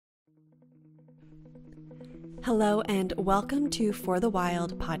Hello and welcome to For the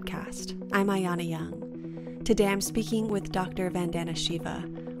Wild podcast. I'm Ayana Young. Today I'm speaking with Dr. Vandana Shiva,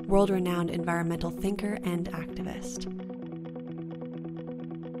 world-renowned environmental thinker and activist.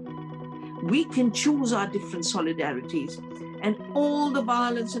 We can choose our different solidarities, and all the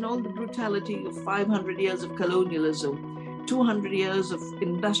violence and all the brutality of 500 years of colonialism, 200 years of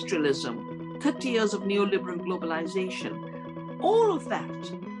industrialism, 30 years of neoliberal globalization, all of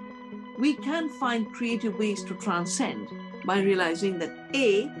that, we can find creative ways to transcend by realizing that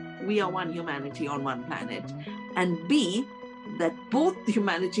A, we are one humanity on one planet, and B, that both the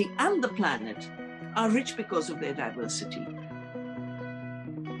humanity and the planet are rich because of their diversity.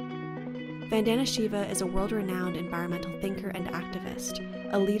 Vandana Shiva is a world-renowned environmental thinker and activist,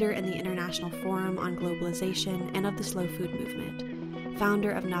 a leader in the International Forum on Globalization and of the Slow Food Movement, founder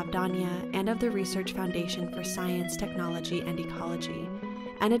of Navdanya and of the Research Foundation for Science, Technology, and Ecology,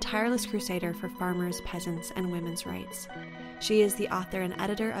 and a tireless crusader for farmers, peasants, and women's rights. She is the author and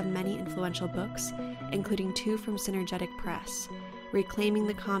editor of many influential books, including 2 from Synergetic Press, Reclaiming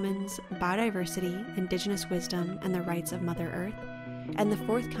the Commons, Biodiversity, Indigenous Wisdom, and the Rights of Mother Earth, and the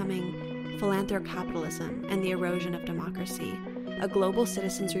forthcoming Capitalism and the Erosion of Democracy, a global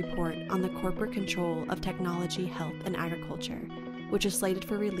citizens report on the corporate control of technology, health, and agriculture, which is slated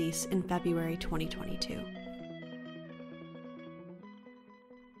for release in February 2022.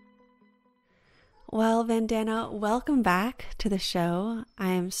 Well, Vandana, welcome back to the show. I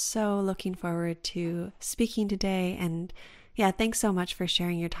am so looking forward to speaking today, and thanks so much for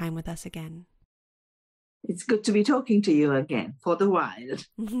sharing your time with us again. It's good to be talking to you again, for the wild.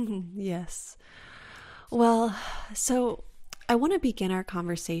 Yes. Well, so I want to begin our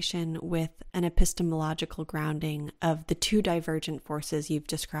conversation with an epistemological grounding of the 2 divergent forces you've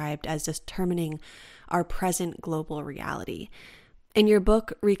described as determining our present global reality. In your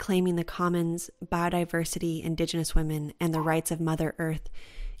book, Reclaiming the Commons, Biodiversity, Indigenous Women, and the Rights of Mother Earth,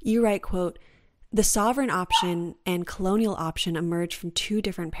 you write, quote, "The sovereign option and colonial option emerge from 2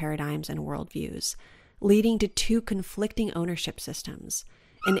 different paradigms and worldviews, leading to 2 conflicting ownership systems,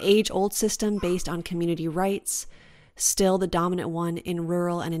 an age-old system based on community rights, still the dominant one in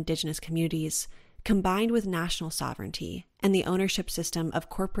rural and indigenous communities, combined with national sovereignty, and the ownership system of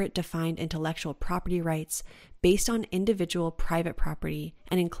corporate-defined intellectual property rights based on individual private property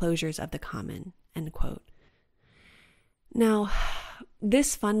and enclosures of the common," end quote. Now,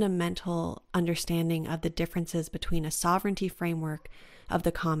 this fundamental understanding of the differences between a sovereignty framework of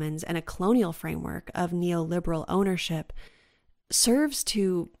the commons and a colonial framework of neoliberal ownership serves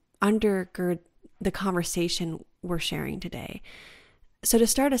to undergird the conversation we're sharing today. So to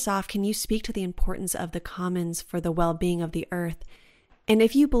start us off, can you speak to the importance of the commons for the well-being of the earth, and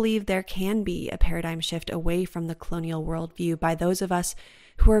if you believe there can be a paradigm shift away from the colonial worldview by those of us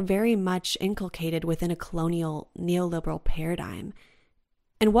who are very much inculcated within a colonial neoliberal paradigm,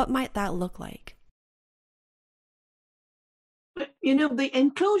 and what might that look like? You know, the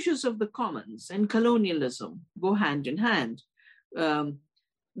enclosures of the commons and colonialism go hand in hand.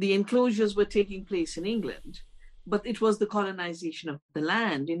 The enclosures were taking place in England, but it was the colonization of the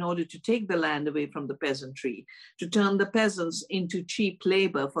land in order to take the land away from the peasantry, to turn the peasants into cheap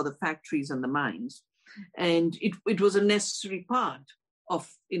labor for the factories and the mines. And it was a necessary part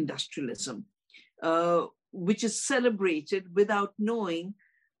of industrialism, which is celebrated without knowing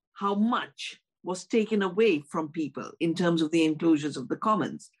how much was taken away from people in terms of the enclosures of the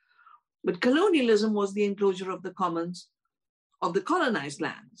commons. But colonialism was the enclosure of the commons of the colonized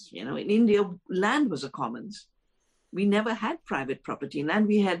lands. You know, in India, land was a commons. We never had private property in land.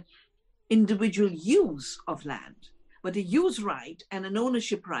 We had individual use of land. But a use right and an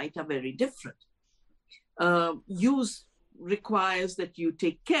ownership right are very different. Use requires that you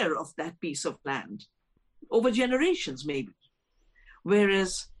take care of that piece of land over generations, maybe.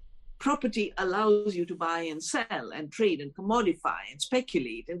 Whereas property allows you to buy and sell and trade and commodify and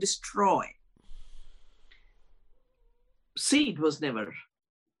speculate and destroy. Seed was never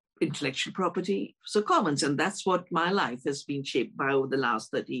intellectual property, so commons. And that's what my life has been shaped by over the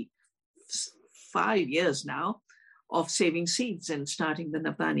last 35 years now of saving seeds and starting the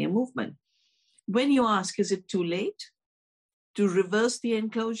Navdanya movement. When you ask, is it too late to reverse the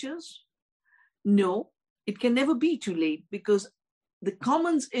enclosures? No, it can never be too late, because the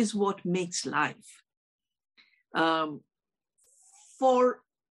commons is what makes life. For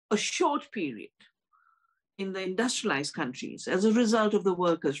a short period in the industrialized countries, as a result of the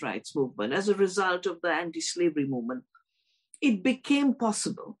workers' rights movement, as a result of the anti-slavery movement, it became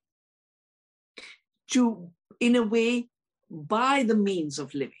possible to, in a way, buy the means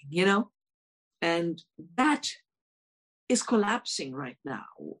of living, you know? And that is collapsing right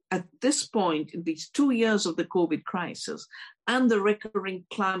now. At this point, in these 2 years of the COVID crisis and the recurring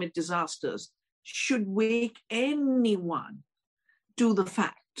climate disasters, should wake anyone to the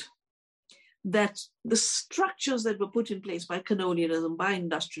fact that the structures that were put in place by colonialism, by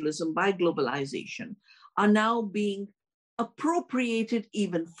industrialism, by globalization are now being appropriated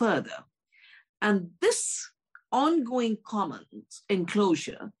even further. And this ongoing commons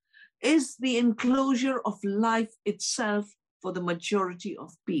enclosure is the enclosure of life itself for the majority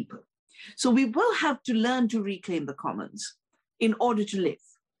of people. So we will have to learn to reclaim the commons in order to live.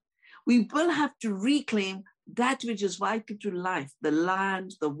 We will have to reclaim that which is vital to life, the land,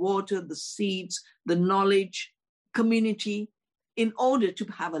 the water, the seeds, the knowledge, community, in order to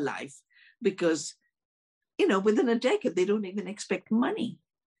have a life. Because, within a decade, they don't even expect money.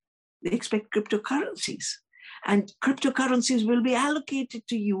 They expect cryptocurrencies. And cryptocurrencies will be allocated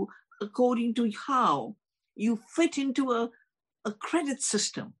to you according to how you fit into a credit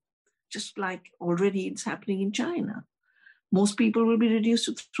system, just like already it's happening in China. Most people will be reduced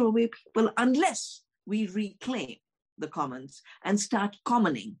to throwaway people unless we reclaim the commons and start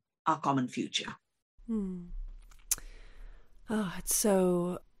commoning our common future. Oh, it's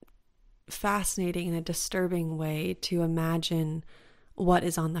so fascinating in a disturbing way to imagine what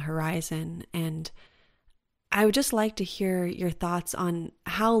is on the horizon. And I would just like to hear your thoughts on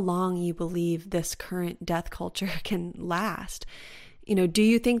how long you believe this current death culture can last. Do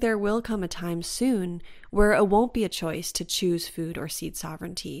you think there will come a time soon where it won't be a choice to choose food or seed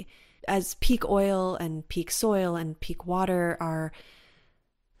sovereignty? As peak oil and peak soil and peak water are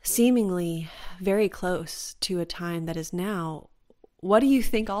seemingly very close to a time that is now, what do you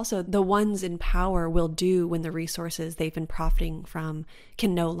think also the ones in power will do when the resources they've been profiting from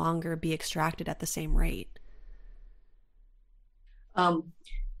can no longer be extracted at the same rate?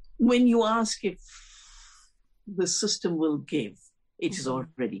 When you ask if the system will give, it is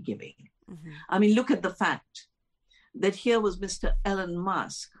already giving. I mean, look at the fact that here was Mr. Elon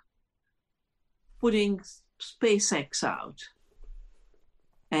Musk putting SpaceX out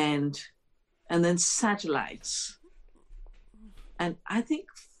and then satellites. And I think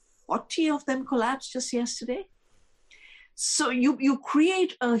 40 of them collapsed just yesterday. So you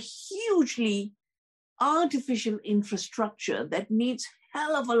create a hugely artificial infrastructure that needs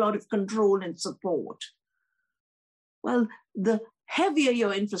hell of a lot of control and support. Well, the heavier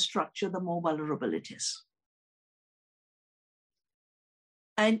your infrastructure, the more vulnerable it is.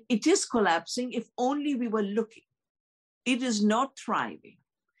 And it is collapsing if only we were looking. It is not thriving.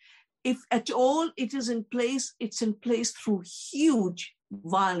 If at all it is in place, it's in place through huge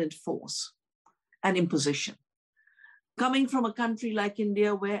violent force and imposition. Coming from a country like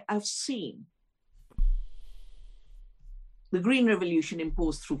India, where I've seen the Green Revolution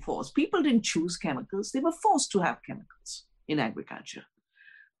imposed through force. People didn't choose chemicals. They were forced to have chemicals in agriculture.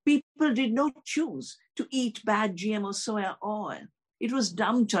 People did not choose to eat bad GMO soya oil. It was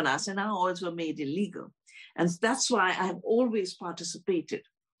dumped on us and our oils were made illegal. And that's why I have always participated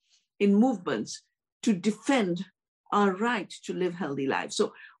in movements to defend our right to live healthy lives.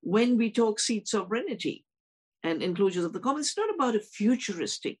 So when we talk seed sovereignty and enclosures of the commons, it's not about a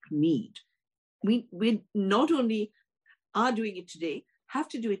futuristic need. We not only are doing it today, have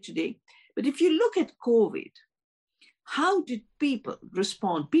to do it today, but if you look at COVID, how did people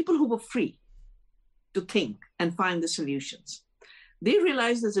respond? People who were free to think and find the solutions. They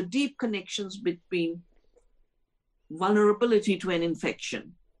realized there's a deep connections between vulnerability to an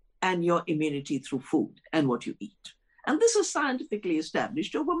infection and your immunity through food and what you eat. And this is scientifically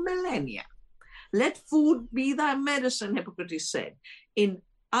established over millennia. Let food be thy medicine, Hippocrates said. In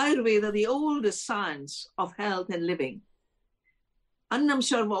Ayurveda, the oldest science of health and living, Annam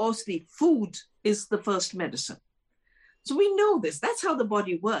Sharva Osthi, food is the first medicine. So we know this. That's how the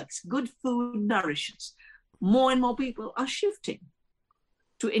body works. Good food nourishes. More and more people are shifting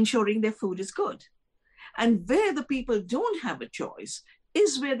to ensuring their food is good. And where the people don't have a choice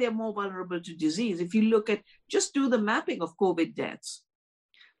is where they're more vulnerable to disease. If you look at, just do the mapping of COVID deaths,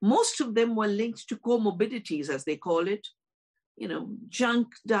 most of them were linked to comorbidities, as they call it, junk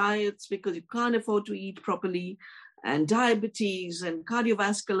diets because you can't afford to eat properly, and diabetes and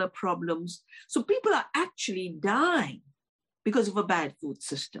cardiovascular problems. So people are actually dying because of a bad food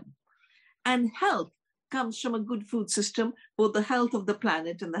system. And health comes from a good food system, both the health of the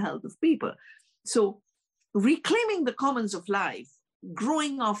planet and the health of people. So reclaiming the commons of life,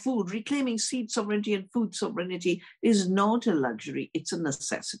 growing our food, reclaiming seed sovereignty and food sovereignty is not a luxury, it's a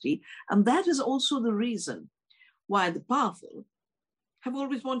necessity. And that is also the reason why the powerful have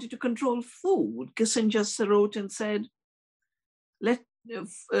always wanted to control food. Kissinger wrote and said,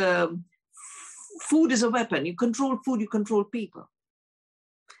 food is a weapon. You control food, you control people.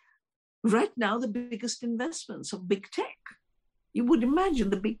 Right now, the biggest investments of big tech. You would imagine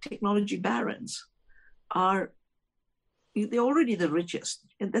the big technology barons they're already the richest.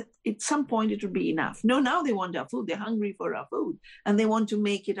 And that at some point it would be enough. No, now they want our food. They're hungry for our food. And they want to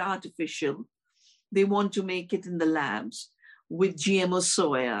make it artificial. They want to make it in the labs with GMO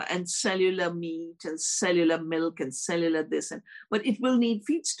soya and cellular meat and cellular milk and cellular this. But it will need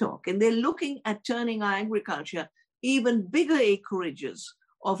feedstock. And they're looking at turning our agriculture even bigger acreages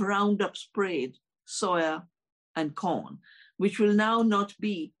of Roundup sprayed soya and corn, which will now not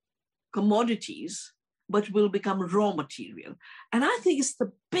be commodities, but will become raw material. And I think it's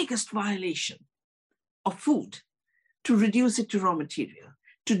the biggest violation of food to reduce it to raw material,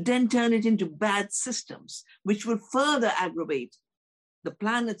 to then turn it into bad systems, which will further aggravate the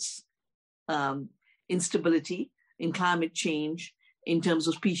planet's instability in climate change, in terms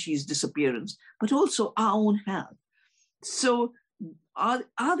of species disappearance, but also our own health. So are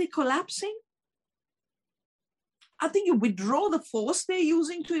they collapsing? I think you withdraw the force they're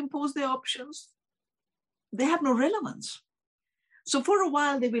using to impose their options, they have no relevance. So for a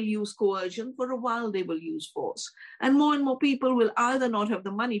while, they will use coercion. For a while, they will use force. And more people will either not have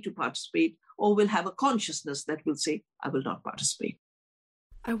the money to participate or will have a consciousness that will say, I will not participate.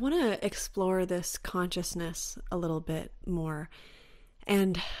 I want to explore this consciousness a little bit more.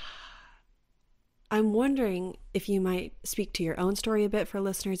 And I'm wondering if you might speak to your own story a bit for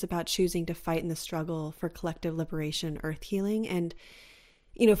listeners about choosing to fight in the struggle for collective liberation, earth healing. And,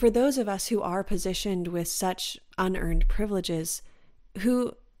 you know, for those of us who are positioned with such unearned privileges,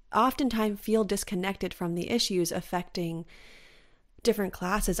 who oftentimes feel disconnected from the issues affecting different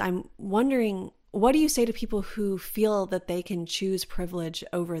classes, I'm wondering, what do you say to people who feel that they can choose privilege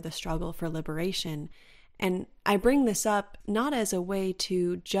over the struggle for liberation? And I bring this up not as a way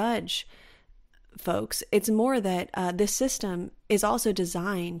to judge folks. It's more that this system is also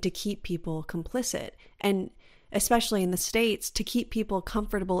designed to keep people complicit, and especially in the States, to keep people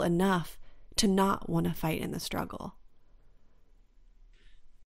comfortable enough to not want to fight in the struggle.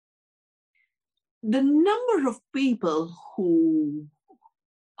 The number of people who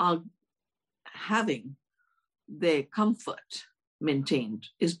are having their comfort maintained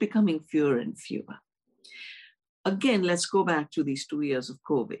is becoming fewer and fewer. Again, let's go back to these 2 years of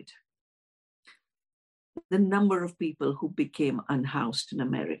COVID. The number of people who became unhoused in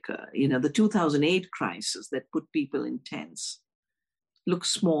America, you know, the 2008 crisis that put people in tents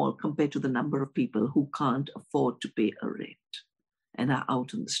looks small compared to the number of people who can't afford to pay a rent and are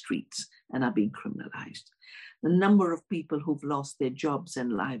out on the streets and are being criminalized. The number of people who've lost their jobs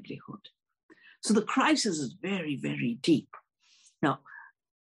and livelihood. So the crisis is very, very deep. Now,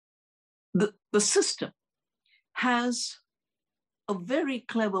 the system has a very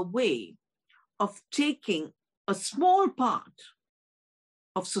clever way of taking a small part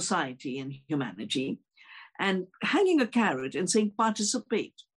of society and humanity and hanging a carrot and saying,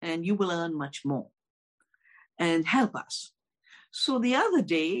 participate, and you will earn much more and help us. So the other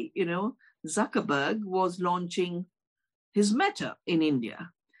day, you know, Zuckerberg was launching his Meta in India,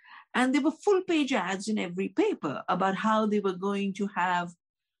 and there were full-page ads in every paper about how they were going to have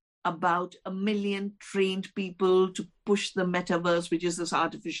about 1 million trained people to push the metaverse, which is this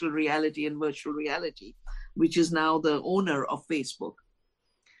artificial reality and virtual reality, which is now the owner of Facebook.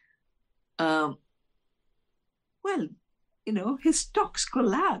 Well, you know, his stocks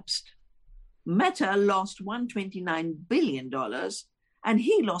collapsed. Meta lost $129 billion, and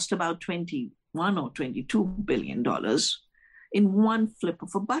he lost about $21 or $22 billion in one flip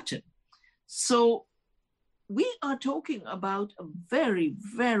of a button. So we are talking about a very,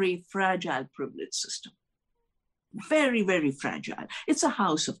 very fragile privilege system. Very, very fragile. It's a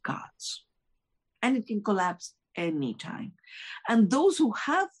house of cards, and it can collapse anytime. And those who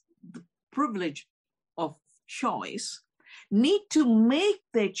have the privilege of choice need to make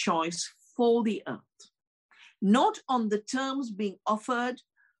their choice for the earth, not on the terms being offered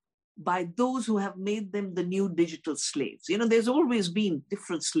by those who have made them the new digital slaves. You know, there's always been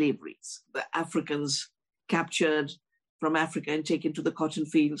different slaveries. The Africans captured from Africa and taken to the cotton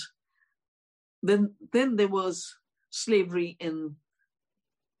fields. Then there was slavery in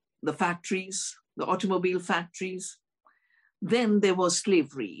the factories, the automobile factories. Then there was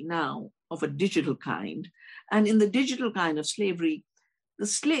slavery now of a digital kind. And in the digital kind of slavery, the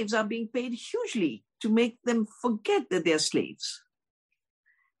slaves are being paid hugely to make them forget that they're slaves.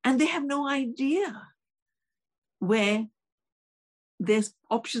 And they have no idea where their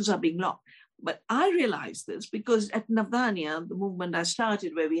options are being locked. But I realized this because at Navdanya, the movement I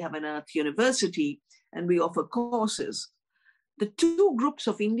started, where we have an Earth University and we offer courses, the two groups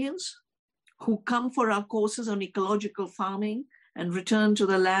of Indians who come for our courses on ecological farming and return to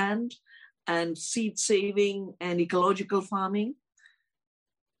the land and seed saving and ecological farming.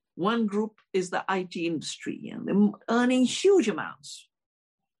 One group is the IT industry, and they're earning huge amounts,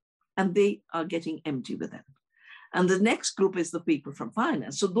 and they are getting empty within. And the next group is the people from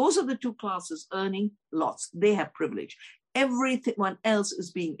finance. So those are the two classes earning lots. They have privilege. Everyone else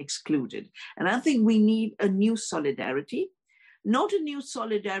is being excluded. And I think we need a new solidarity, not a new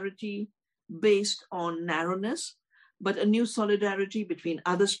solidarity based on narrowness, but a new solidarity between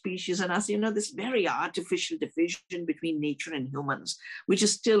other species and us. This very artificial division between nature and humans, which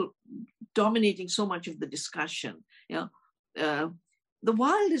is still dominating so much of the discussion. The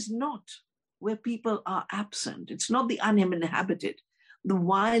wild is not where people are absent. It's not the uninhabited. The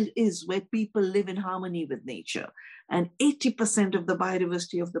wild is where people live in harmony with nature. And 80% of the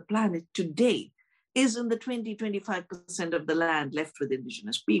biodiversity of the planet today is in the 20-25% of the land left with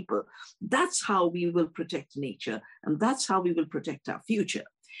indigenous people. That's how we will protect nature, and that's how we will protect our future.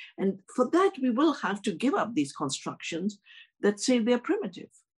 And for that, we will have to give up these constructions that say they're primitive.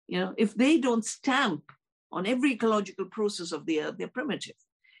 If they don't stamp on every ecological process of the earth, they're primitive.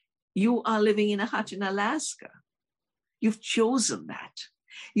 You are living in a hut in Alaska. You've chosen that.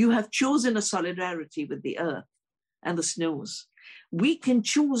 You have chosen a solidarity with the earth and the snows. We can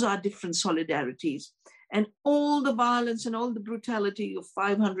choose our different solidarities, and all the violence and all the brutality of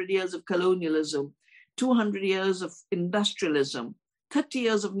 500 years of colonialism, 200 years of industrialism, 30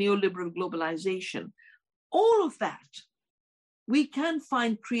 years of neoliberal globalization, all of that, we can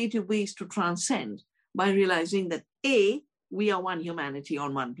find creative ways to transcend by realizing that A, we are one humanity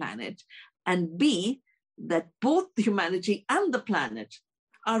on one planet, and B, that both humanity and the planet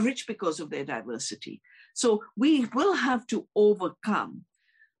are rich because of their diversity. So we will have to overcome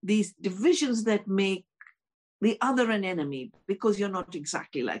these divisions that make the other an enemy because you're not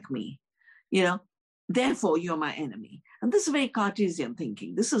exactly like me. Therefore you're my enemy. And this is very Cartesian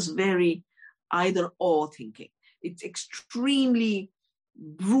thinking. This is very either or thinking. It's extremely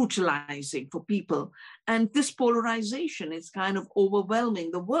brutalizing for people. And this polarization is kind of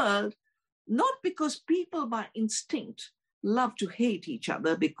overwhelming the world, not because people by instinct love to hate each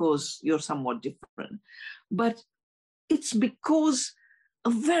other because you're somewhat different, but it's because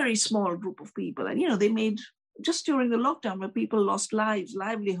a very small group of people, and they made, just during the lockdown where people lost lives,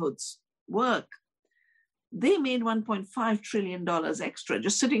 livelihoods, work, they made $1.5 trillion extra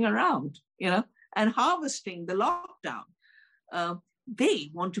just sitting around, and harvesting the lockdown. They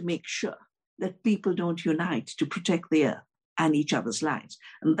want to make sure that people don't unite to protect the earth and each other's lives.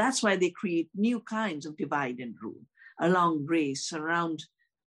 And that's why they create new kinds of divide and rule around race, around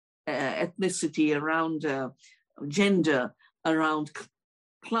ethnicity, around gender, around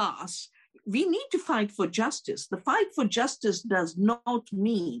class. We need to fight for justice. The fight for justice does not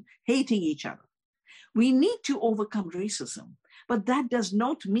mean hating each other. We need to overcome racism, but that does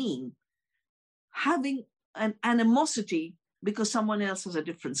not mean having an animosity because someone else has a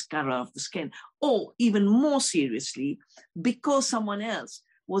different color of the skin, or even more seriously, because someone else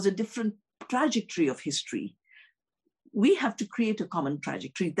was a different trajectory of history. We have to create a common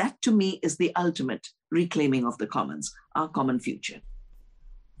trajectory. That, to me, is the ultimate reclaiming of the commons, our common future.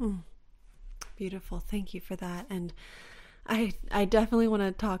 Beautiful. Thank you for that. And I definitely want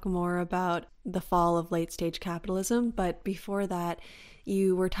to talk more about the fall of late-stage capitalism. But before that,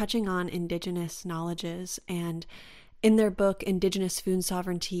 you were touching on indigenous knowledges. And in their book, Indigenous Food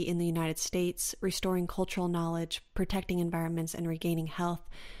Sovereignty in the United States, Restoring Cultural Knowledge, Protecting Environments, and Regaining Health,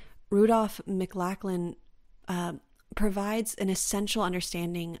 Rudolph McLachlan provides an essential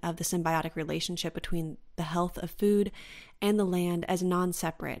understanding of the symbiotic relationship between the health of food and the land as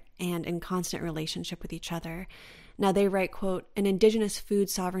non-separate and in constant relationship with each other. Now they write, quote, "An indigenous food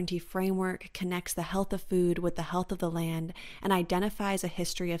sovereignty framework connects the health of food with the health of the land and identifies a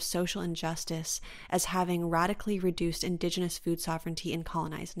history of social injustice as having radically reduced indigenous food sovereignty in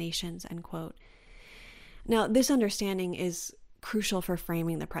colonized nations," end quote. Now this understanding is crucial for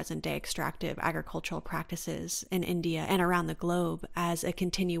framing the present-day extractive agricultural practices in India and around the globe as a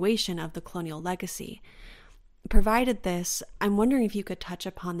continuation of the colonial legacy. Provided this, I'm wondering if you could touch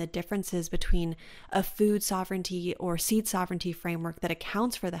upon the differences between a food sovereignty or seed sovereignty framework that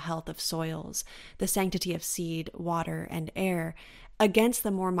accounts for the health of soils, the sanctity of seed, water, and air, against the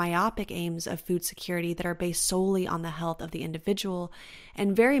more myopic aims of food security that are based solely on the health of the individual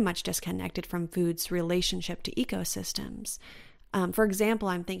and very much disconnected from food's relationship to ecosystems. For example,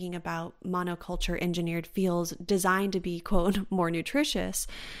 I'm thinking about monoculture engineered fields designed to be, quote, more nutritious.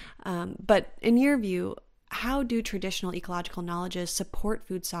 But in your view, how do traditional ecological knowledges support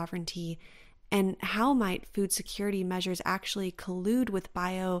food sovereignty And how might food security measures actually collude with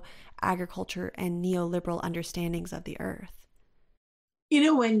bioagriculture and neoliberal understandings of the earth?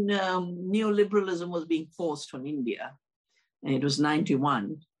 When neoliberalism was being forced on India, and it was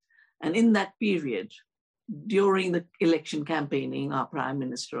 91, and in that period, during the election campaigning, our prime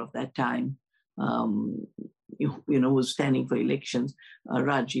minister of that time, was standing for elections,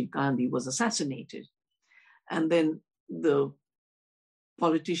 Rajiv Gandhi was assassinated. And then the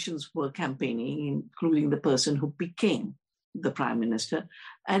politicians were campaigning, including the person who became the prime minister.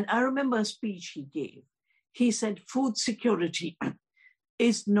 And I remember a speech he gave. He said, food security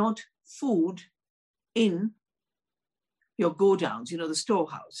is not food in your godowns, the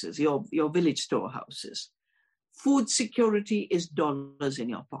storehouses, your village storehouses. Food security is dollars in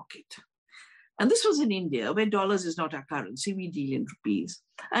your pocket. And this was in India, where dollars is not our currency. We deal in rupees.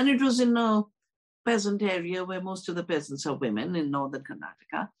 And it was in a peasant area where most of the peasants are women in northern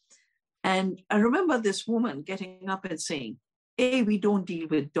Karnataka. And I remember this woman getting up and saying, A, we don't deal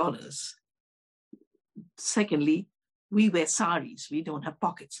with dollars. Secondly, we wear saris, we don't have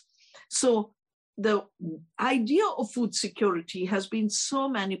pockets. So the idea of food security has been so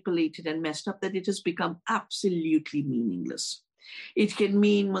manipulated and messed up that it has become absolutely meaningless. It can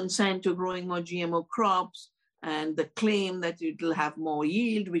mean Monsanto growing more GMO crops and the claim that it will have more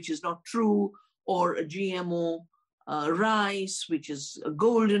yield, which is not true, or a GMO rice, which is a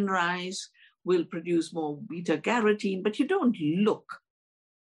golden rice, will produce more beta carotene, but you don't look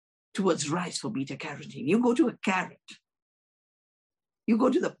towards rice for beta carotene. You go to a carrot. You go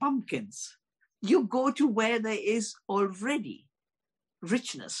to the pumpkins. You go to where there is already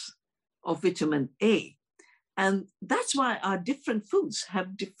richness of vitamin A. And that's why our different foods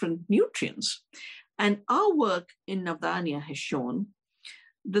have different nutrients. And our work in Navdanya has shown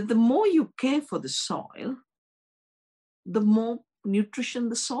that the more you care for the soil, the more nutrition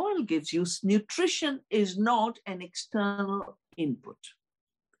the soil gives you. Nutrition is not an external input.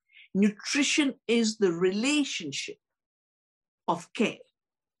 Nutrition is the relationship of care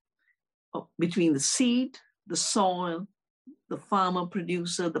between the seed, the soil, the farmer,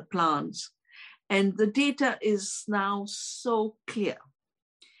 producer, the plants. And the data is now so clear.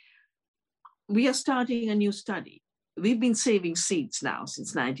 We are starting a new study. We've been saving seeds now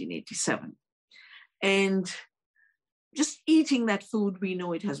since 1987. And just eating that food, we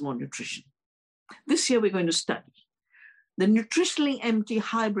know it has more nutrition. This year, we're going to study the nutritionally empty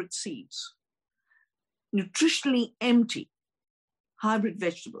hybrid seeds, nutritionally empty hybrid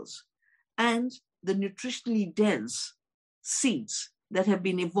vegetables, and the nutritionally dense seeds that have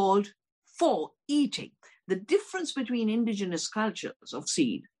been evolved for eating. The difference between indigenous cultures of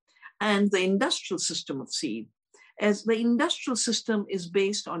seed and the industrial system of seed, as the industrial system is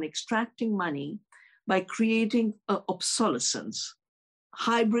based on extracting money by creating obsolescence.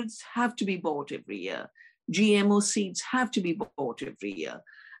 Hybrids have to be bought every year. GMO seeds have to be bought every year.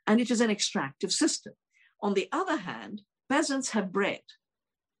 And it is an extractive system. On the other hand, peasants have bred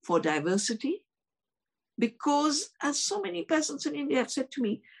for diversity because, as so many peasants in India have said to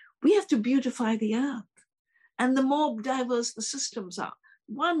me, we have to beautify the earth. And the more diverse the systems are,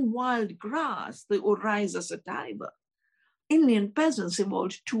 one wild grass that will rise as a tiber. Indian peasants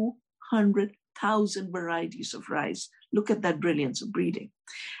evolved 200,000 varieties of rice. Look at that brilliance of breeding.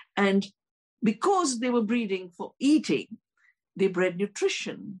 And because they were breeding for eating, they bred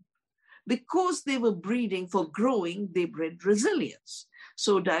nutrition. Because they were breeding for growing, they bred resilience.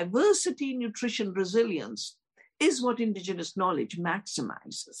 So diversity, nutrition, resilience is what indigenous knowledge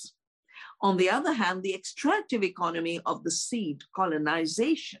maximizes. On the other hand, the extractive economy of the seed,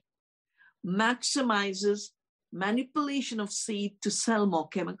 colonization, maximizes manipulation of seed to sell more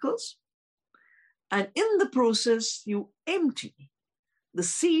chemicals. And in the process, you empty the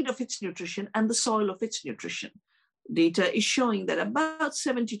seed of its nutrition and the soil of its nutrition. Data is showing that about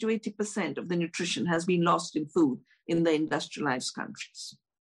 70 to 80% of the nutrition has been lost in food in the industrialized countries.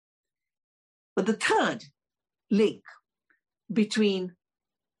 But the third link between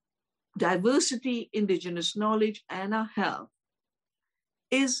diversity, indigenous knowledge, and our health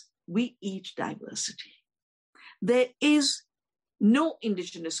is we eat diversity. There is no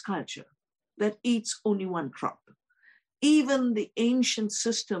indigenous culture that eats only one crop. Even the ancient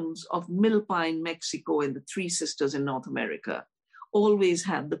systems of Milpa in Mexico and the Three Sisters in North America always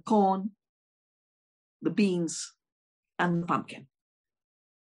had the corn, the beans, and the pumpkin.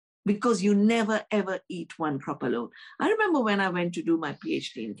 Because you never, ever eat one crop alone. I remember when I went to do my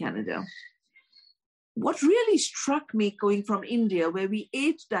PhD in Canada, what really struck me going from India, where we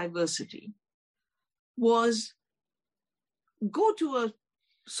ate diversity, was go to a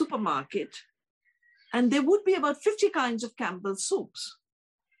supermarket and there would be about 50 kinds of Campbell's soups.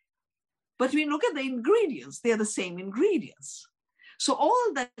 But when you look at the ingredients, they're the same ingredients. So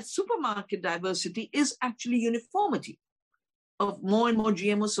all that supermarket diversity is actually uniformity of more and more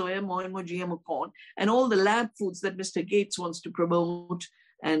GMO soya, more and more GMO corn, and all the lab foods that Mr. Gates wants to promote,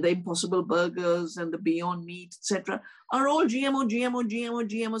 and the Impossible Burgers and the Beyond Meat, etc., are all GMO, GMO, GMO,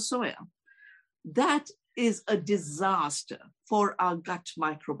 GMO soya. That is a disaster for our gut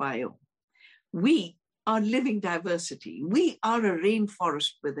microbiome. We are living diversity. We are a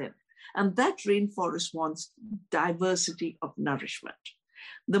rainforest within. And that rainforest wants diversity of nourishment.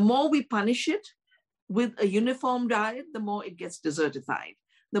 The more we punish it with a uniform diet, the more it gets desertified.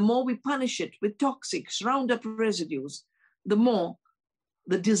 The more we punish it with toxics, Roundup residues, the more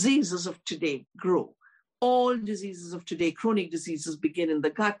the diseases of today grow. All diseases of today, chronic diseases, begin in the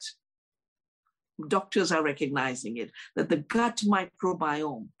gut. Doctors are recognizing it, that the gut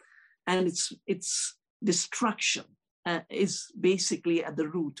microbiome and its destruction is basically at the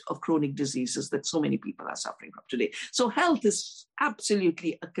root of chronic diseases that so many people are suffering from today. So health is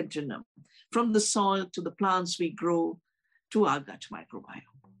absolutely a continuum, from the soil to the plants we grow to our gut microbiome.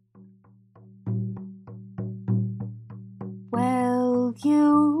 Will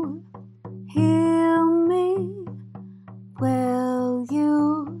you heal me? Will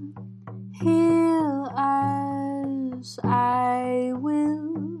you heal us? I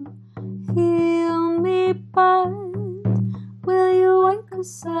will heal me, but will you wake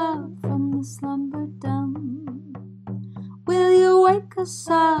us up from the slumber dumb? Will you wake us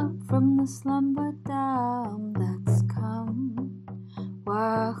up from the slumber dumb that's come?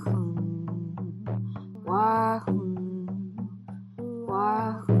 Wahoo, wahoo,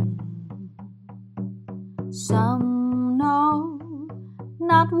 wahoo. Some know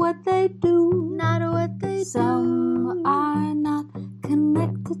not what they do, not what they some do. Are not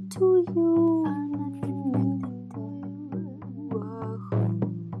connected to you, are not connected to you. Wahoo,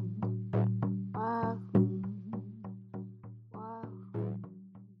 wahoo,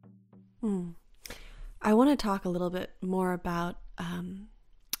 wahoo. I want to talk a little bit more about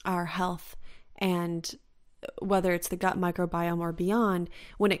our health and whether it's the gut microbiome or beyond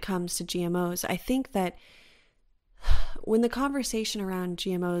when it comes to GMOs. I think that when the conversation around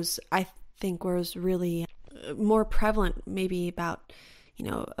GMOs, I think, was really more prevalent maybe about,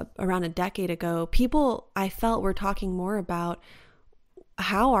 around a decade ago, people, I felt, were talking more about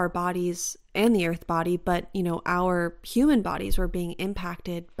how our bodies and the earth body, but, our human bodies were being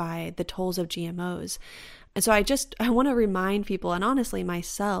impacted by the tolls of GMOs. And so I want to remind people, and honestly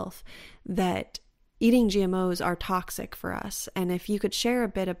myself, that eating GMOs are toxic for us. And if you could share a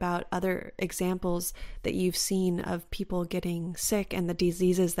bit about other examples that you've seen of people getting sick and the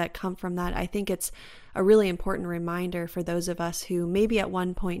diseases that come from that, I think it's a really important reminder for those of us who maybe at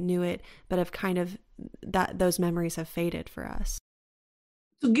one point knew it, but have kind of, those memories have faded for us.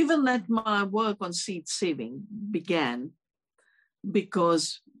 So given that my work on seed saving began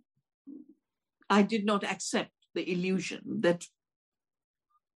because I did not accept the illusion that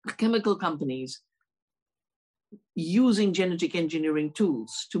chemical companies using genetic engineering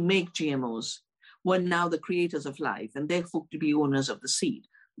tools to make GMOs were now the creators of life and therefore to be owners of the seed.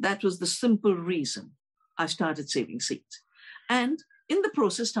 That was the simple reason I started saving seeds. And in the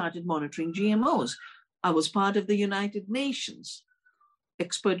process, started monitoring GMOs. I was part of the United Nations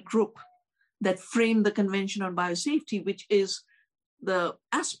expert group that framed the Convention on Biosafety, which is the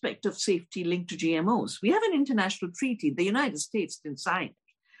aspect of safety linked to GMOs. We have an international treaty. The United States didn't sign it.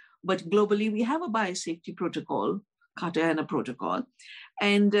 But globally, we have a biosafety protocol, Cartagena Protocol,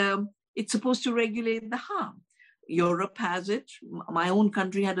 and it's supposed to regulate the harm. Europe has it. My own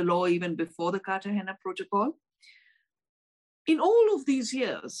country had a law even before the Cartagena Protocol. In all of these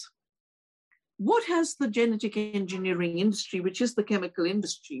years, what has the genetic engineering industry, which is the chemical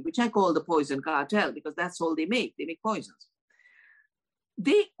industry, which I call the poison cartel, because that's all they make poisons.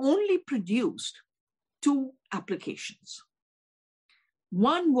 They only produced 2 applications.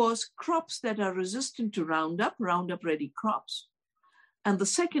 One was crops that are resistant to Roundup ready crops. And the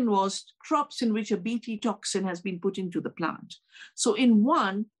second was crops in which a Bt toxin has been put into the plant. So in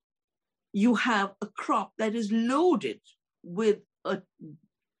one, you have a crop that is loaded with a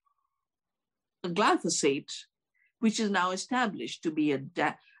glyphosate, which is now established to be a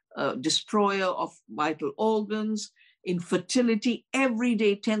destroyer of vital organs, infertility. Every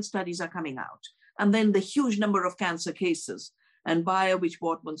day, 10 studies are coming out. And then the huge number of cancer cases. And Bayer, which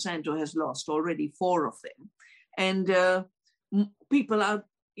bought Monsanto, has lost already 4 of them. And people are,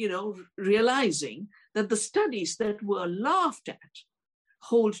 realizing that the studies that were laughed at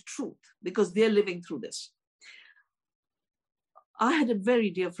hold truth because they're living through this. I had a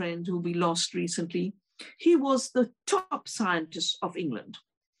very dear friend who we lost recently. He was the top scientist of England.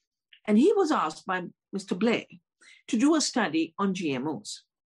 And he was asked by Mr. Blair to do a study on GMOs,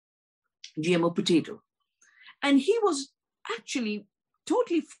 GMO potato. And he was actually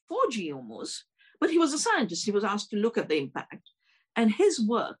totally for GMOs, but he was a scientist. He was asked to look at the impact. And his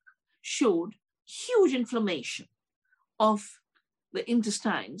work showed huge inflammation of the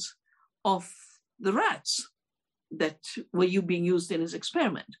intestines of the rats that were being used in his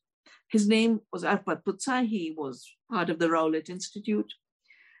experiment. His name was Arpad Putsai. He was part of the Rowlett Institute.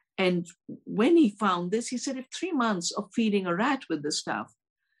 And when he found this, he said, if 3 months of feeding a rat with this stuff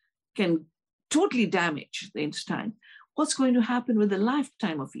can totally damage the intestine, what's going to happen with a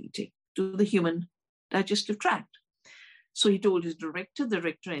lifetime of eating to the human digestive tract? So he told his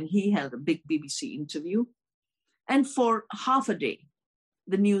director, and he held a big BBC interview. And for half a day,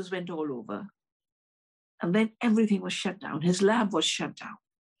 the news went all over. And then everything was shut down. His lab was shut down.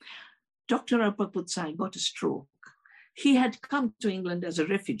 Dr. Arpad Putsai got a stroke. He had come to England as a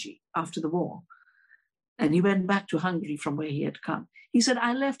refugee after the war. And he went back to Hungary from where he had come. He said,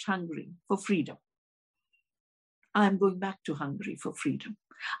 I left Hungary for freedom. I'm going back to Hungary for freedom.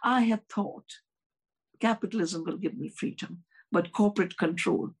 I had thought capitalism will give me freedom, but corporate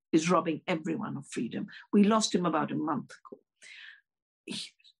control is robbing everyone of freedom. We lost him about a month ago.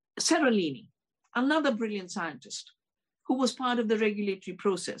 Seralini, another brilliant scientist who was part of the regulatory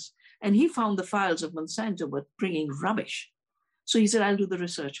process, and he found the files of Monsanto were bringing rubbish. So he said, I'll do the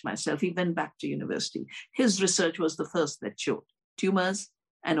research myself. He went back to university. His research was the first that showed tumors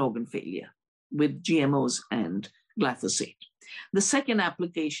and organ failure with GMOs and glyphosate. The second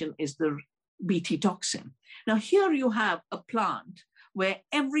application is the Bt toxin. Now here you have a plant where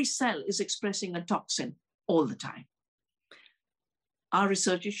every cell is expressing a toxin all the time. Our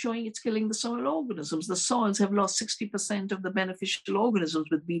research is showing it's killing the soil organisms. The soils have lost 60% of the beneficial organisms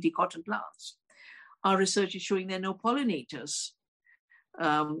with Bt cotton plants. Our research is showing there are no pollinators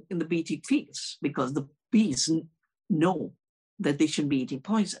in the Bt fields because the bees know that they shouldn't be eating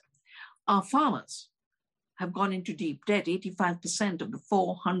poison. Our farmers have gone into deep debt. 85% of the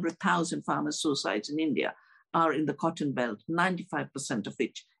 400,000 farmer suicides in India are in the cotton belt, 95% of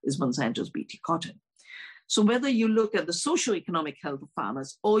which is Monsanto's Bt cotton. So whether you look at the socioeconomic health of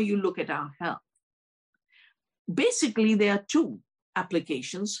farmers or you look at our health, basically there are two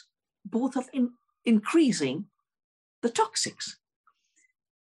applications, both of increasing the toxics.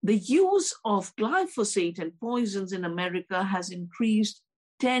 The use of glyphosate and poisons in America has increased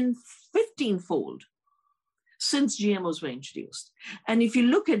 15-fold since GMOs were introduced. And if you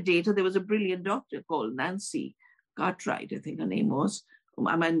look at data, there was a brilliant doctor called Nancy Cartwright, I think her name was.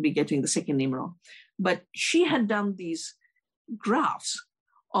 I might be getting the second name wrong. But she had done these graphs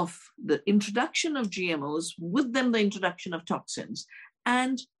of the introduction of GMOs, with them the introduction of toxins,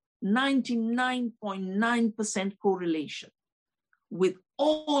 and 99.9% correlation with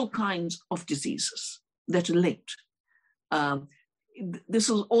all kinds of diseases that are linked. This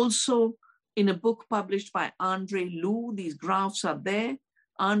was also in a book published by Andre Lou. These graphs are there.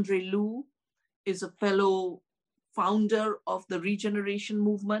 Andre Lou is a fellow founder of the regeneration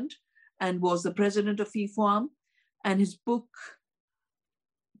movement and was the president of FIFOAM. And his book,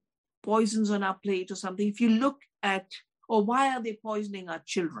 Poisons on Our Plate or something, if you look at, or why are they poisoning our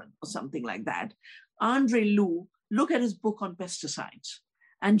children or something like that, Andre Lou, look at his book on pesticides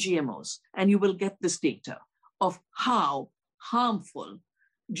and GMOs, and you will get this data of how harmful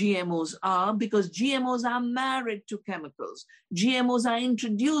GMOs are, because GMOs are married to chemicals. GMOs are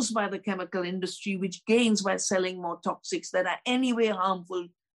introduced by the chemical industry, which gains by selling more toxics that are anyway harmful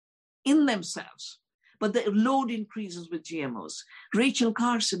in themselves. But the load increases with GMOs. Rachel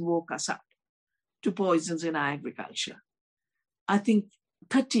Carson woke us up to poisons in our agriculture. I think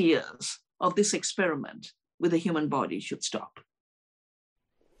 30 years of this experiment with the human body should stop.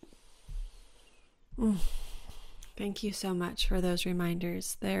 Thank you so much for those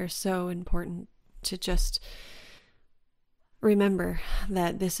reminders. They're so important to just remember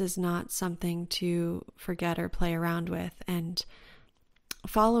that this is not something to forget or play around with. And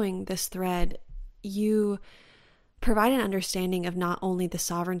following this thread, you provide an understanding of not only the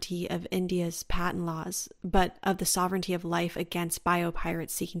sovereignty of India's patent laws, but of the sovereignty of life against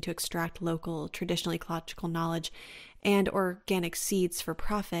biopirates seeking to extract local, traditional ecological knowledge and organic seeds for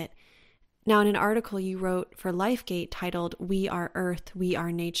profit. Now, in an article you wrote for LifeGate titled, "We Are Earth, We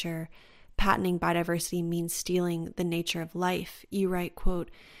Are Nature, Patenting Biodiversity Means Stealing the Nature of Life," you write, quote,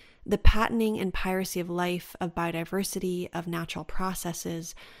 "The patenting and piracy of life, of biodiversity, of natural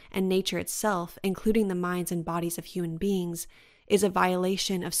processes, and nature itself, including the minds and bodies of human beings, is a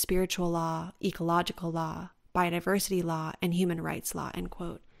violation of spiritual law, ecological law, biodiversity law, and human rights law," end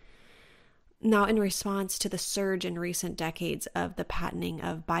quote. Now, in response to the surge in recent decades of the patenting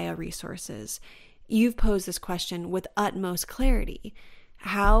of bioresources, you've posed this question with utmost clarity.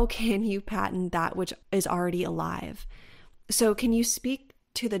 How can you patent that which is already alive? So can you speak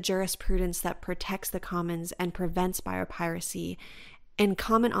to the jurisprudence that protects the commons and prevents biopiracy, and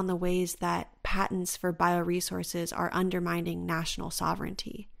comment on the ways that patents for bioresources are undermining national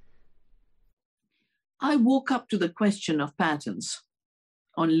sovereignty? I woke up to the question of patents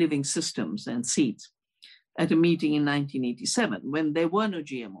on living systems and seeds at a meeting in 1987 when there were no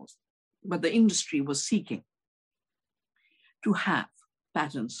GMOs, but the industry was seeking to have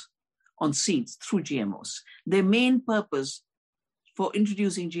patents on seeds through GMOs. Their main purpose for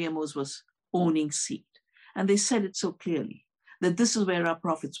introducing GMOs was owning seed. And they said it so clearly that this is where our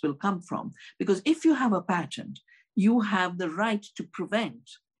profits will come from. Because if you have a patent, you have the right to prevent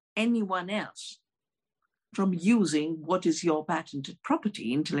anyone else from using what is your patented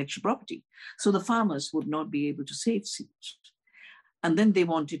property, intellectual property. So the farmers would not be able to save seeds. And then they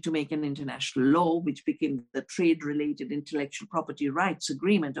wanted to make an international law, which became the Trade-Related Intellectual Property Rights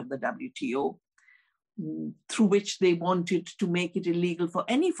Agreement of the WTO, through which they wanted to make it illegal for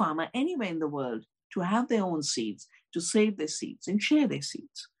any farmer anywhere in the world to have their own seeds, to save their seeds and share their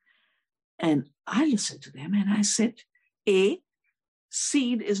seeds. And I listened to them and I said,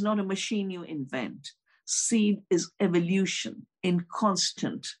 seed is not a machine you invent. Seed is evolution in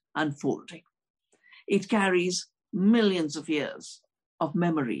constant unfolding. It carries millions of years of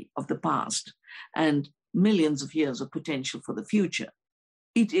memory of the past and millions of years of potential for the future.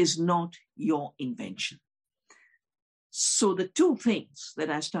 It is not your invention. So the two things that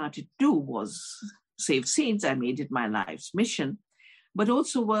I started to do was save seeds. I made it my life's mission, but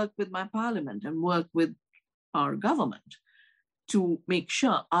also work with my parliament and work with our government to make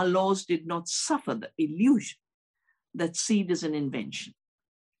sure our laws did not suffer the illusion that seed is an invention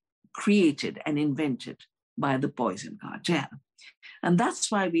created and invented by the poison cartel. And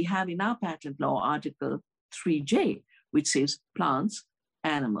that's why we have in our patent law Article 3J, which says plants,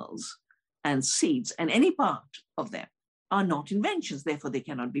 animals, and seeds, and any part of them are not inventions, therefore they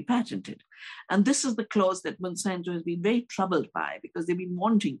cannot be patented. And this is the clause that Monsanto has been very troubled by because they've been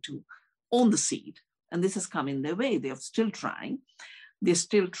wanting to own the seed. And this has come in their way. They're still trying. They're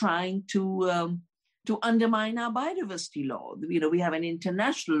still trying to undermine our biodiversity law. We have an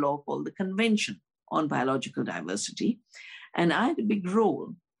international law called the Convention on Biological Diversity. And I had a big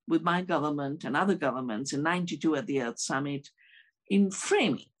role with my government and other governments in 92 at the Earth Summit in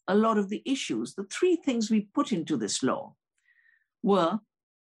framing a lot of the issues. The three things we put into this law were,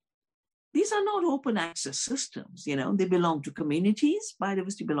 these are not open access systems, they belong to communities,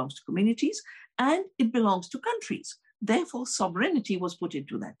 biodiversity belongs to communities, and it belongs to countries. Therefore, sovereignty was put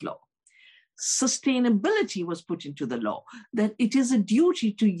into that law. Sustainability was put into the law, that it is a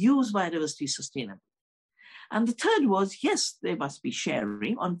duty to use biodiversity sustainably. And the third was, yes, there must be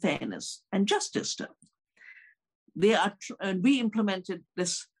sharing on fairness and justice terms. We implemented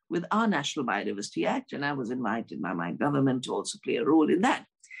this with our National Biodiversity Act, and I was invited by my government to also play a role in that.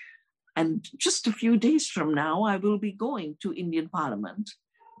 And just a few days from now, I will be going to Indian Parliament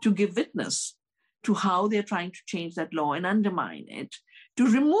to give witness to how they're trying to change that law and undermine it, to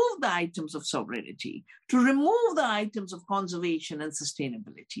remove the items of sovereignty, to remove the items of conservation and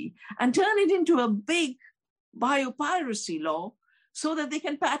sustainability, and turn it into a big biopiracy law so that they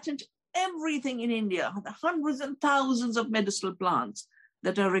can patent everything in India, the hundreds and thousands of medicinal plants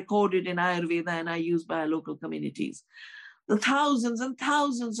that are recorded in Ayurveda and are used by our local communities, the thousands and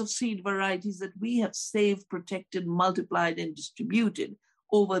thousands of seed varieties that we have saved, protected, multiplied, and distributed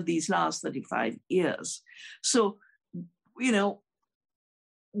over these last 35 years. So,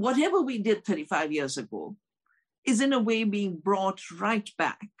 whatever we did 35 years ago is in a way being brought right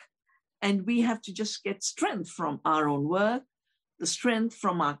back. And we have to just get strength from our own work, the strength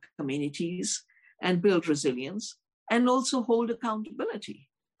from our communities, and build resilience, and also hold accountability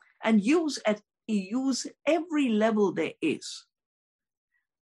and use every level there is.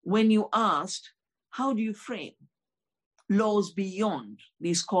 When you asked, how do you frame laws beyond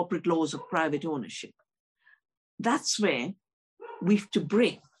these corporate laws of private ownership? That's where we have to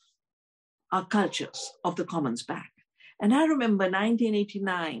bring our cultures of the commons back. And I remember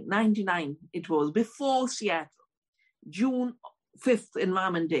 99, it was, before Seattle, June 5th,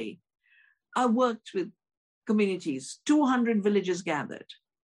 Environment Day, I worked with communities, 200 villages gathered,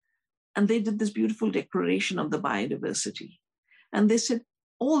 and they did this beautiful declaration of the biodiversity. And they said,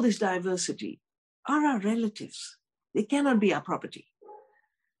 all this diversity are our relatives. They cannot be our property.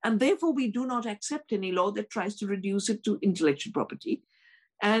 And therefore, we do not accept any law that tries to reduce it to intellectual property.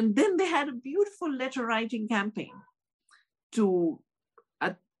 And then they had a beautiful letter writing campaign to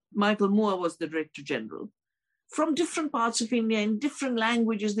Michael Moore was the Director General. From different parts of India, in different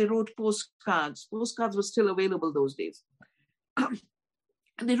languages, they wrote postcards. Postcards were still available those days. And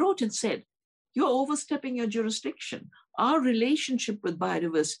they wrote and said, "You're overstepping your jurisdiction. Our relationship with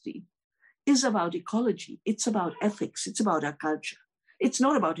biodiversity is about ecology. It's about ethics. It's about our culture. It's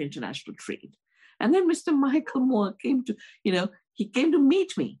not about international trade." And then Mr. Michael Moore came to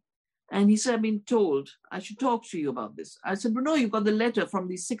meet me. And he said, "I've been told I should talk to you about this." I said, "But no, you've got the letter from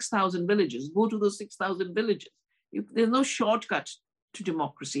these 6,000 villages. Go to those 6,000 villages. There's no shortcut to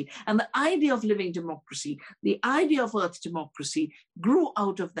democracy." And the idea of living democracy, the idea of Earth democracy grew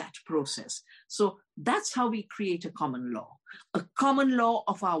out of that process. So that's how we create a common law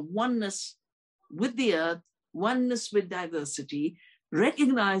of our oneness with the Earth, oneness with diversity,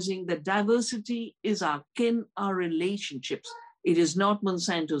 recognizing that diversity is our kin, our relationships. It is not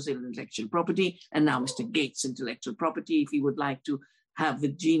Monsanto's intellectual property, and now Mr. Gates' intellectual property, if he would like to have the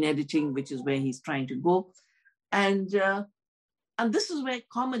gene editing, which is where he's trying to go. And this is where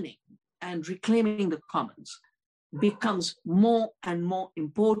commoning and reclaiming the commons becomes more and more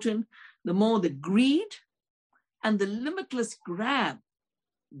important. The more the greed and the limitless grab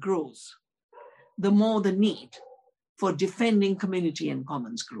grows, the more the need for defending community and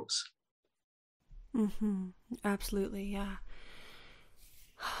commons grows. Mm-hmm. Absolutely, yeah.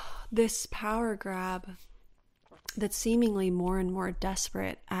 This power grab that's seemingly more and more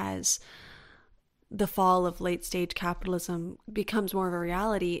desperate as the fall of late-stage capitalism becomes more of a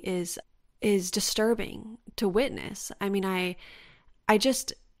reality is disturbing to witness. I mean, I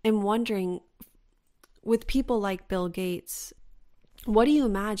just am wondering, with people like Bill Gates, what do you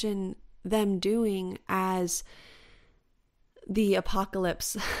imagine them doing as the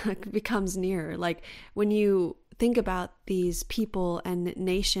apocalypse becomes nearer? Like, when you think about these people and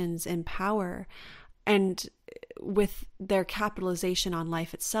nations in power, and with their capitalization on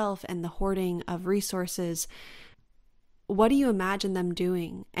life itself and the hoarding of resources, what do you imagine them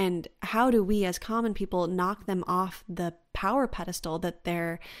doing? And how do we as common people knock them off the power pedestal that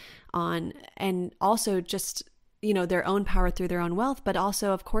they're on? And also just, their own power through their own wealth, but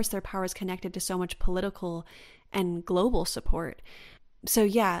also, of course, their power is connected to so much political and global support. So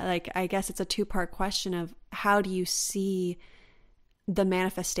yeah, I guess it's a two-part question of how do you see the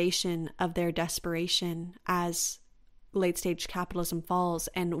manifestation of their desperation as late-stage capitalism falls,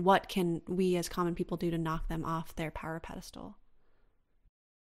 and what can we as common people do to knock them off their power pedestal?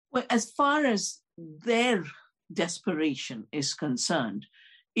 Well, as far as their desperation is concerned,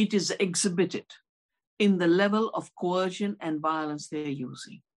 it is exhibited in the level of coercion and violence they're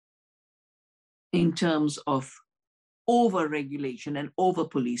using in terms of over-regulation and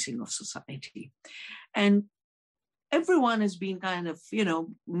over-policing of society. And everyone has been kind of,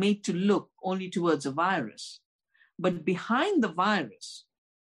 made to look only towards a virus. But behind the virus,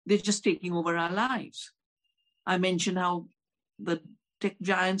 they're just taking over our lives. I mentioned how the tech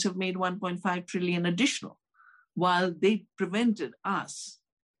giants have made 1.5 trillion additional, while they prevented us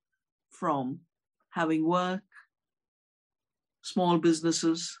from having work, small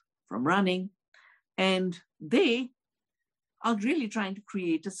businesses from running, and they are really trying to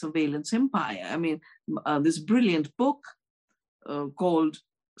create a surveillance empire. I mean, this brilliant book called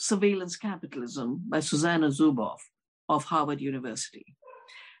Surveillance Capitalism by Susanna Zuboff of Harvard University.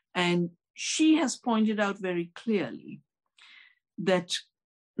 And she has pointed out very clearly that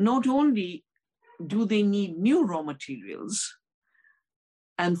not only do they need new raw materials,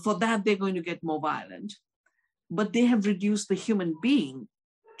 and for that they're going to get more violent, but they have reduced the human being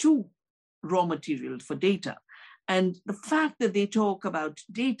to raw material for data. And the fact that they talk about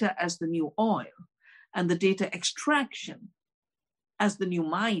data as the new oil and the data extraction as the new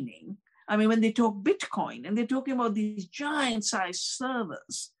mining. I mean, when they talk Bitcoin and they're talking about these giant sized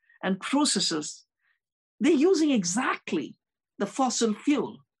servers and processors, they're using exactly the fossil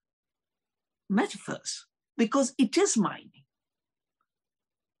fuel metaphors, because it is mining.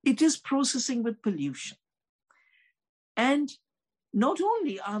 It is processing with pollution. And not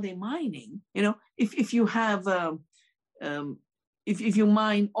only are they mining, if you have, if you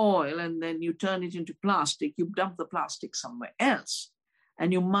mine oil and then you turn it into plastic, you dump the plastic somewhere else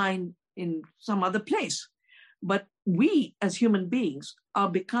and you mine in some other place. But we as human beings are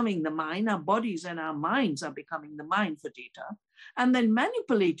becoming the mine. Our bodies and our minds are becoming the mine for data. And then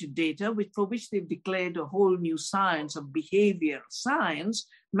manipulated data, for which they've declared a whole new science of behavioral science,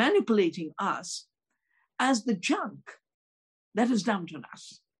 manipulating us as the junk that is dumped on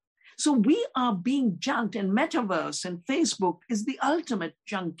us. So we are being junked, and Metaverse and Facebook is the ultimate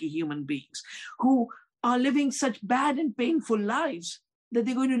junky human beings who are living such bad and painful lives that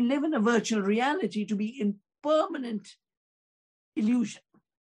they're going to live in a virtual reality to be in permanent illusion.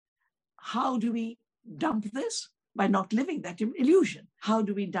 how do we dump this? By not living that illusion. How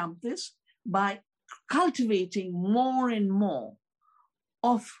do we dump this? By cultivating more and more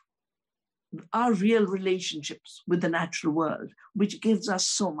of our real relationships with the natural world, which gives us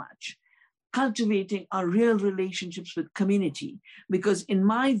so much. Cultivating our real relationships with community, because in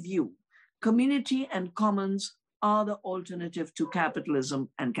my view, community and commons are the alternative to capitalism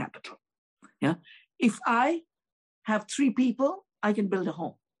and capital. Yeah. If I have 3 people, I can build a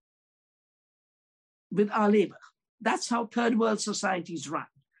home with our labor. That's how third world societies run.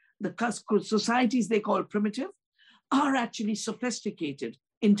 The societies they call primitive are actually sophisticated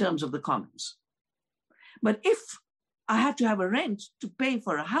in terms of the commons. But if I have to have a rent to pay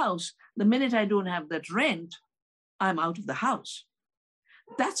for a house, the minute I don't have that rent, I'm out of the house.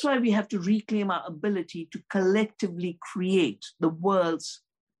 That's why we have to reclaim our ability to collectively create the worlds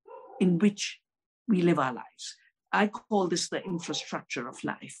in which we live our lives. I call this the infrastructure of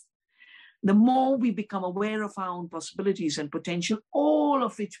life. The more we become aware of our own possibilities and potential, all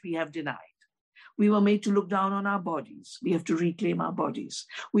of which we have denied. We were made to look down on our bodies. We have to reclaim our bodies.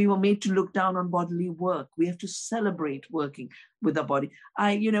 We were made to look down on bodily work. We have to celebrate working with our body.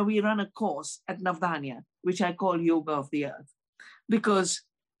 We run a course at Navdanya, which I call Yoga of the Earth, because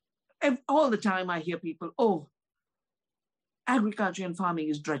all the time I hear people, oh, agriculture and farming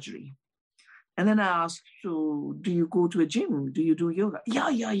is drudgery. And then I ask, so do you go to a gym? Do you do yoga?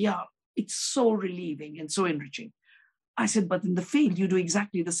 Yeah. It's so relieving and so enriching. I said, but in the field, you do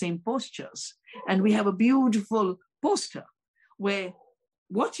exactly the same postures. And we have a beautiful poster where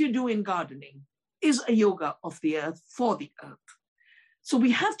what you do in gardening is a yoga of the earth for the earth. So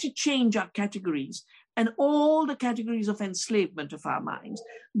we have to change our categories and all the categories of enslavement of our minds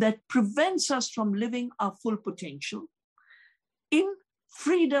that prevents us from living our full potential in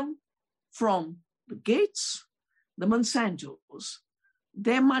freedom from the Gates, the Monsantos,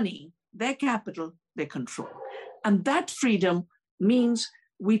 their money, their capital, their control. And that freedom means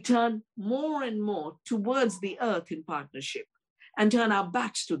we turn more and more towards the earth in partnership and turn our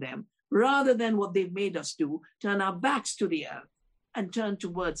backs to them rather than what they've made us do, turn our backs to the earth and turn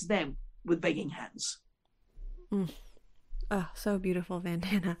towards them with begging hands. Oh, so beautiful,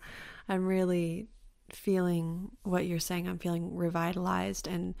 Vandana. I'm really feeling what you're saying. I'm feeling revitalized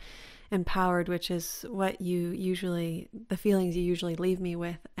and empowered, which is what the feelings you usually leave me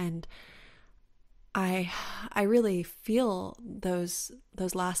with. And I really feel those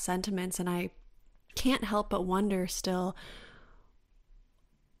last sentiments, and I can't help but wonder still,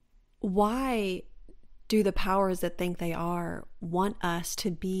 why do the powers that think they are want us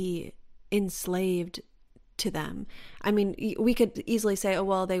to be enslaved to them? I mean, we could easily say, oh,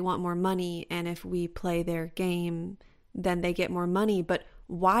 well, they want more money, and if we play their game, then they get more money. But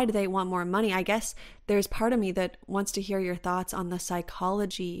why do they want more money? I guess there's part of me that wants to hear your thoughts on the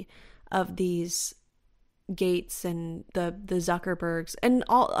psychology of these Gates and the Zuckerbergs and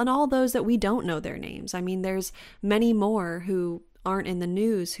all those that we don't know their names. I mean, there's many more who aren't in the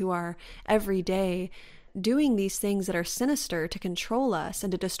news, who are every day doing these things that are sinister to control us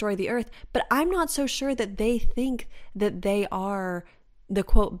and to destroy the earth. But I'm not so sure that they think that they are the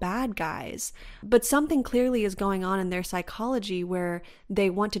quote bad guys. But something clearly is going on in their psychology where they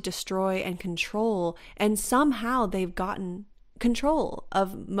want to destroy and control, and somehow they've gotten control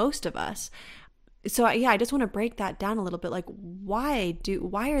of most of us. So yeah, I just want to break that down a little bit. Like, why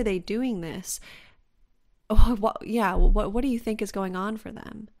are they doing this? What do you think is going on for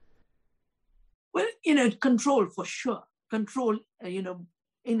them? Well, control for sure. Control, in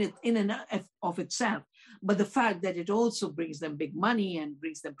and of itself. But the fact that it also brings them big money and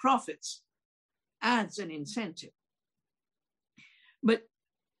brings them profits adds an incentive. But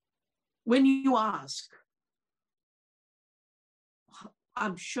when you ask,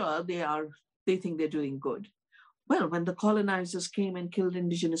 I'm sure they think they're doing good. Well, when the colonizers came and killed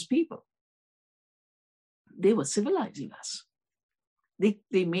indigenous people, they were civilizing us. They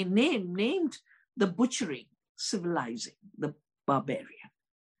named the butchering civilizing the barbarian.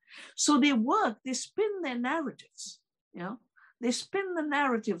 So they spin their narratives, they spin the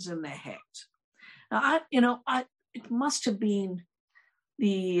narratives in their head. Now, it must have been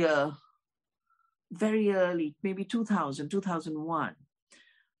the very early, maybe 2000, 2001,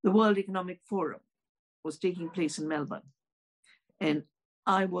 the World Economic Forum was taking place in Melbourne. And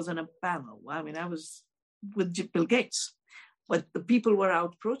I was on a panel. I mean, I was with Bill Gates, but the people were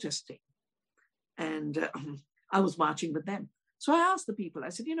out protesting. And I was marching with them. So I asked the people, I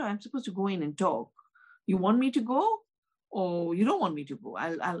said, I'm supposed to go in and talk. You want me to go or you don't want me to go?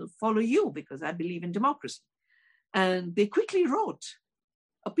 I'll follow you because I believe in democracy. And they quickly wrote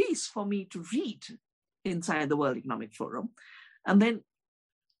a piece for me to read inside the World Economic Forum. And then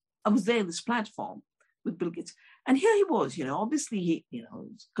I was there in this platform with Bill Gates. And here he was, obviously he,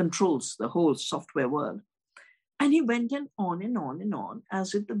 controls the whole software world. And he went on and on and on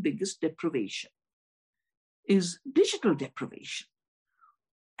as if the biggest deprivation is digital deprivation.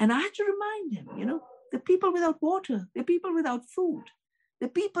 And I had to remind him, the people without water, the people without food, the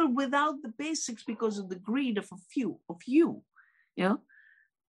people without the basics because of the greed of a few of you.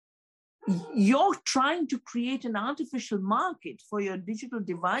 You're trying to create an artificial market for your digital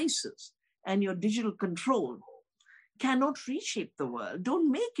devices and your digital control cannot reshape the world.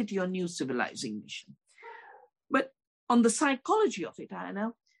 Don't make it your new civilizing mission. But on the psychology of it,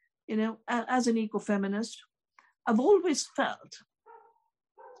 Ayana, as an ecofeminist, I've always felt,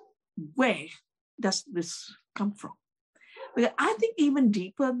 where does this come from? Because I think even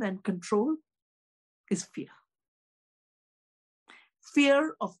deeper than control is fear.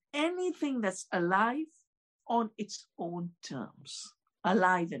 Fear of anything that's alive on its own terms,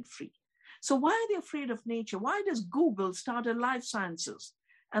 alive and free. So why are they afraid of nature? Why does Google start a life sciences?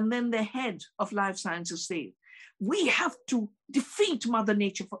 And then the head of life sciences say, we have to defeat Mother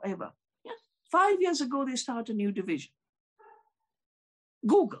Nature forever. Yeah. 5 years ago, they start a new division,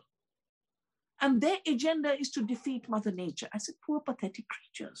 Google. And their agenda is to defeat Mother Nature. I said, poor pathetic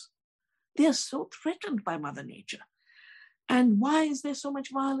creatures. They are so threatened by Mother Nature. And why is there so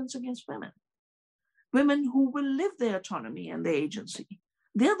much violence against women? Women who will live their autonomy and their agency.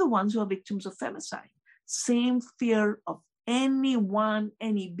 They're the ones who are victims of femicide. Same fear of anyone,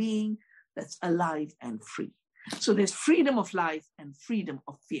 any being that's alive and free. So there's freedom of life and freedom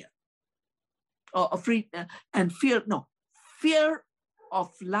of fear. Fear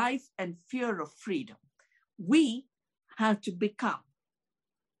of life and fear of freedom. We have to become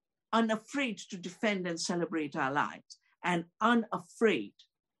unafraid to defend and celebrate our lives and unafraid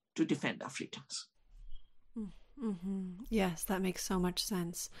to defend our freedoms. Mm-hmm. Yes, that makes so much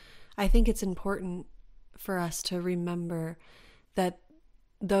sense. I think it's important for us to remember that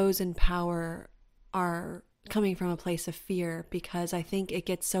those in power are coming from a place of fear, because I think it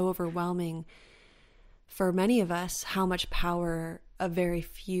gets so overwhelming for many of us how much power a very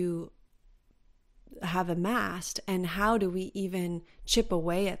few have amassed, and how do we even chip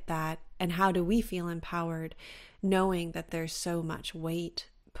away at that, and how do we feel empowered knowing that there's so much weight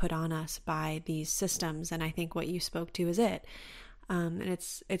put on us by these systems. And I think what you spoke to is it. And it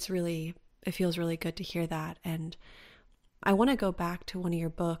feels really good to hear that. And I want to go back to one of your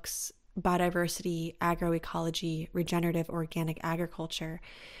books, Biodiversity, Agroecology, Regenerative Organic Agriculture,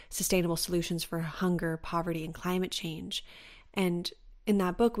 Sustainable Solutions for Hunger, Poverty, and Climate Change. And in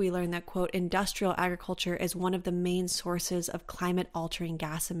that book, we learned that, quote, industrial agriculture is one of the main sources of climate-altering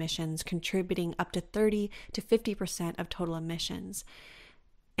gas emissions, contributing up to 30 to 50% of total emissions.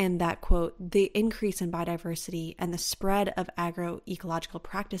 And that, quote, the increase in biodiversity and the spread of agroecological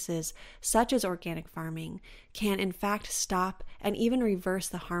practices, such as organic farming, can in fact stop and even reverse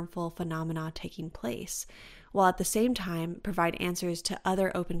the harmful phenomena taking place, while at the same time provide answers to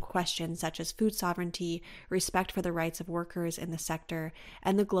other open questions such as food sovereignty, respect for the rights of workers in the sector,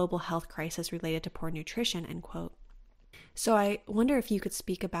 and the global health crisis related to poor nutrition, end quote. So I wonder if you could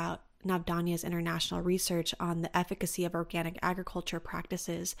speak about Navdanya's international research on the efficacy of organic agriculture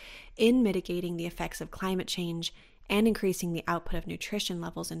practices in mitigating the effects of climate change and increasing the output of nutrition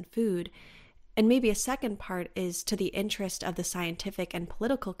levels in food. And maybe a second part is to the interest of the scientific and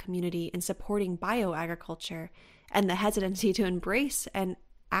political community in supporting bioagriculture and the hesitancy to embrace and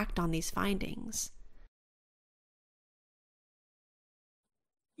act on these findings.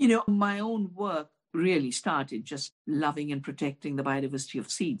 My own work really started just loving and protecting the biodiversity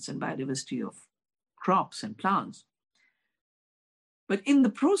of seeds and biodiversity of crops and plants. But in the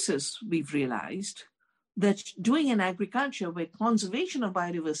process, we've realized that doing an agriculture where conservation of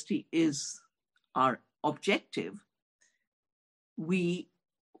biodiversity is our objective, we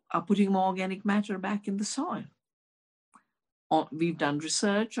are putting more organic matter back in the soil. We've done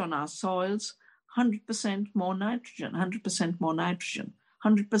research on our soils, 100% more nitrogen, 100% more nitrogen,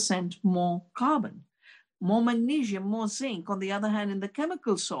 100% more carbon, more magnesium, more zinc. On the other hand, in the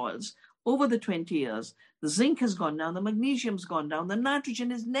chemical soils, over the 20 years, the zinc has gone down, the magnesium's gone down, the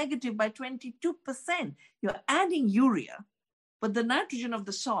nitrogen is negative by 22%. You're adding urea, but the nitrogen of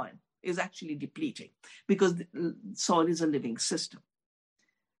the soil is actually depleting because the soil is a living system.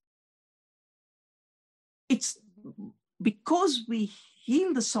 It's because we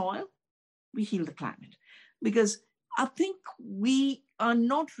heal the soil, we heal the climate. Because I think we are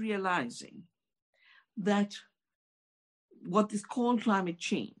not realizing that what is called climate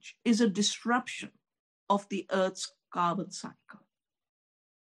change is a disruption of the Earth's carbon cycle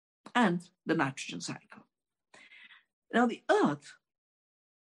and the nitrogen cycle. Now, the Earth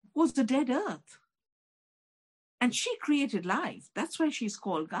was the dead earth. And she created life. That's why she's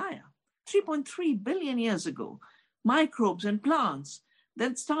called Gaia. 3.3 billion years ago, microbes and plants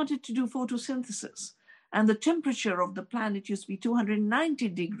then started to do photosynthesis. And the temperature of the planet used to be 290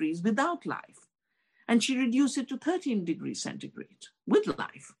 degrees without life. And she reduced it to 13 degrees centigrade with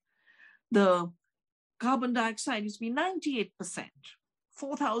life. The carbon dioxide used to be 98%,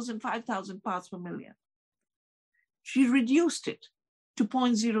 4,000, 5,000 parts per million. She reduced it to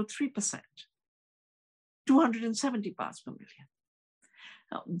 0.03%, 270 parts per million.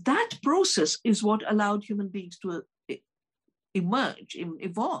 Now, that process is what allowed human beings to emerge,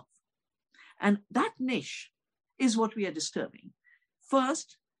 evolve. And that niche is what we are disturbing.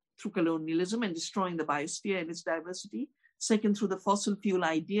 First, through colonialism and destroying the biosphere and its diversity. Second, through the fossil fuel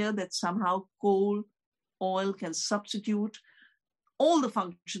idea that somehow coal, oil can substitute all the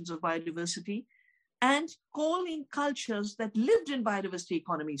functions of biodiversity, and calling cultures that lived in biodiversity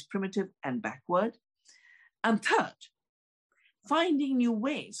economies primitive and backward. And third, finding new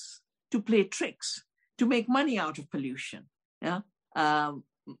ways to play tricks, to make money out of pollution. Yeah,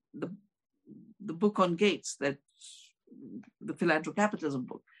 the book on Gates, that the philanthrocapitalism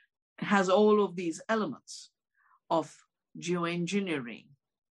book, has all of these elements of geoengineering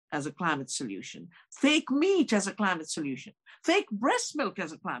as a climate solution, fake meat as a climate solution, fake breast milk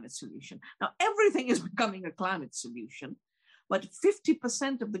as a climate solution. Now, everything is becoming a climate solution, but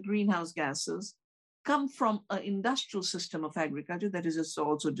 50% of the greenhouse gases come from an industrial system of agriculture that is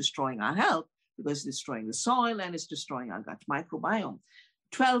also destroying our health, because it's destroying the soil and it's destroying our gut microbiome.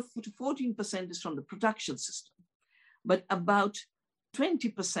 12 to 14% is from the production system, but about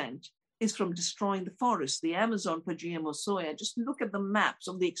 20% is from destroying the forest, the Amazon for GMO soya. Just look at the maps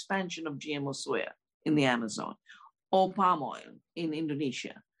of the expansion of GMO soya in the Amazon, or palm oil in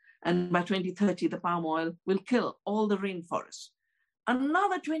Indonesia. And by 2030, the palm oil will kill all the rainforests.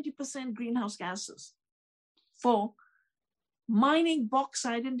 Another 20% greenhouse gases for mining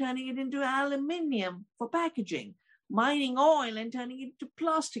bauxite and turning it into aluminium for packaging, mining oil and turning it into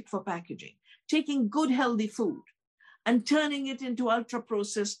plastic for packaging, taking good, healthy food and turning it into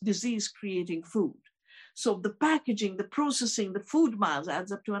ultra-processed, disease-creating food. So the packaging, the processing, the food miles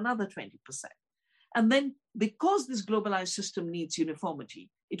adds up to another 20%. And then because this globalized system needs uniformity,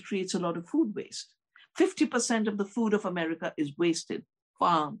 it creates a lot of food waste. 50% of the food of America is wasted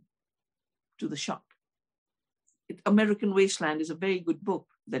farm to the shop. American Wasteland is a very good book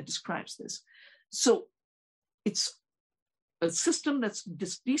that describes this. So it's a system that's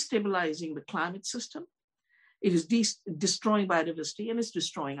destabilizing the climate system. It is destroying biodiversity and it's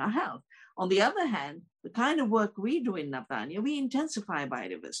destroying our health. On the other hand, the kind of work we do in Navdanya, we intensify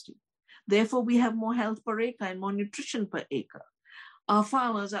biodiversity. Therefore, we have more health per acre and more nutrition per acre. Our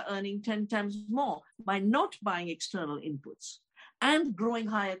farmers are earning 10 times more by not buying external inputs and growing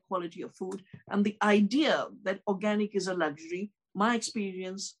higher quality of food. And the idea that organic is a luxury, my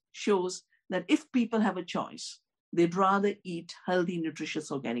experience shows that if people have a choice, they'd rather eat healthy,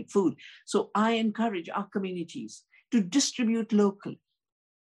 nutritious organic food. So I encourage our communities to distribute locally.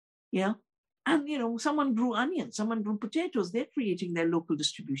 Yeah. And, you know, someone grew onions, someone grew potatoes, they're creating their local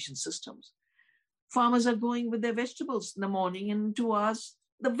distribution systems. Farmers are going with their vegetables in the morning, and in 2 hours,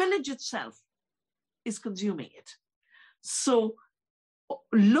 the village itself is consuming it. So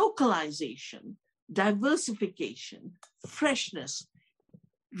localization, diversification, freshness,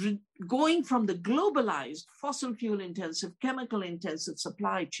 going from the globalized fossil fuel intensive, chemical intensive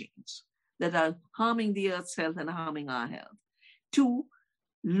supply chains that are harming the earth's health and harming our health, to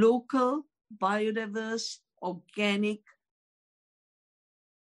local, biodiverse, organic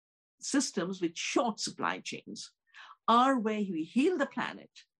systems with short supply chains are where we heal the planet,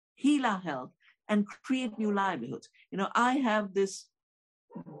 heal our health, and create new livelihoods. You know, I have this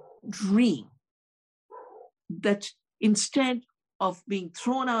dream that instead of being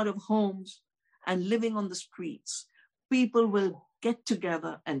thrown out of homes and living on the streets, people will get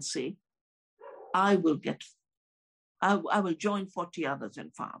together and say, I will join 40 others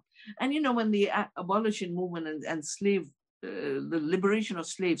and farm. And, you know, when the abolition movement and the liberation of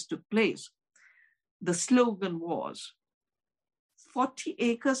slaves took place, the slogan was 40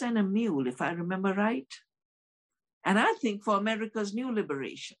 acres and a mule, if I remember right. And I think for America's new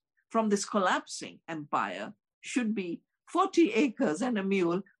liberation from this collapsing empire should be 40 acres and a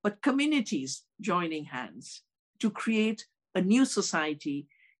mule, but communities joining hands to create a new society,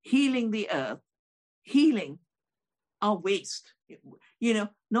 healing the earth, healing our waste. You know,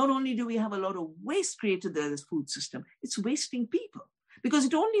 not only do we have a lot of waste created in this food system, it's wasting people because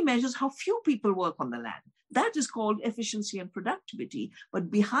it only measures how few people work on the land. That is called efficiency and productivity. But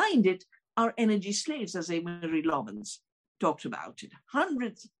behind it are energy slaves, as Amory Lovins talked about it.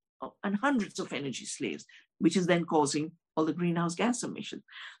 Hundreds and hundreds of energy slaves, which is then causing all the greenhouse gas emissions.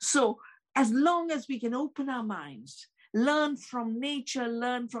 So as long as we can open our minds, learn from nature,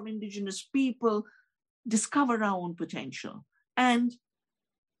 learn from indigenous people, discover our own potential, and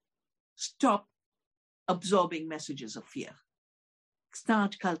stop absorbing messages of fear,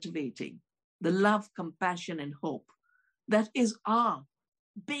 start cultivating the love, compassion, and hope that is our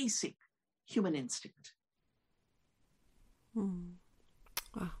basic human instinct.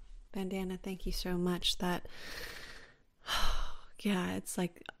 Wow. Vandana, thank you so much. That, yeah, it's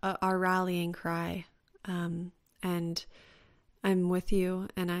like our rallying cry. And I'm with you,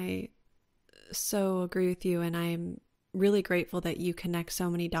 and I so agree with you, and I'm really grateful that you connect so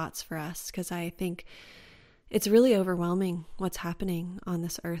many dots for us, because I think it's really overwhelming what's happening on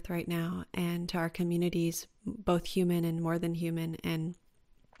this earth right now, and to our communities, both human and more than human, and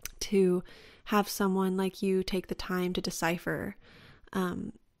to have someone like you take the time to decipher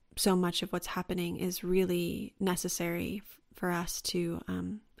so much of what's happening is really necessary for us to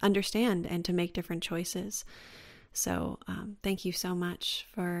understand and to make different choices. So thank you so much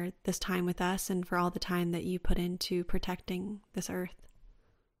for this time with us and for all the time that you put into protecting this earth.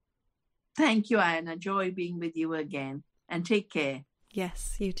 Thank you, Ayana. Joy being with you again. And take care.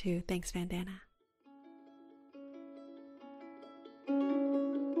 Yes, you too. Thanks, Vandana.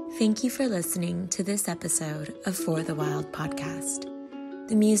 Thank you for listening to this episode of For the Wild podcast.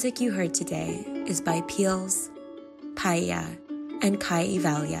 The music you heard today is by Peels, Paia, and Kai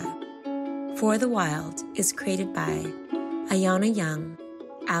Ivalia. For the Wild is created by Ayana Young,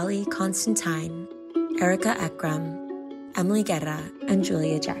 Ali Constantine, Erica Ekram, Emily Guerra, and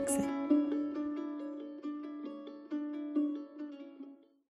Julia Jackson.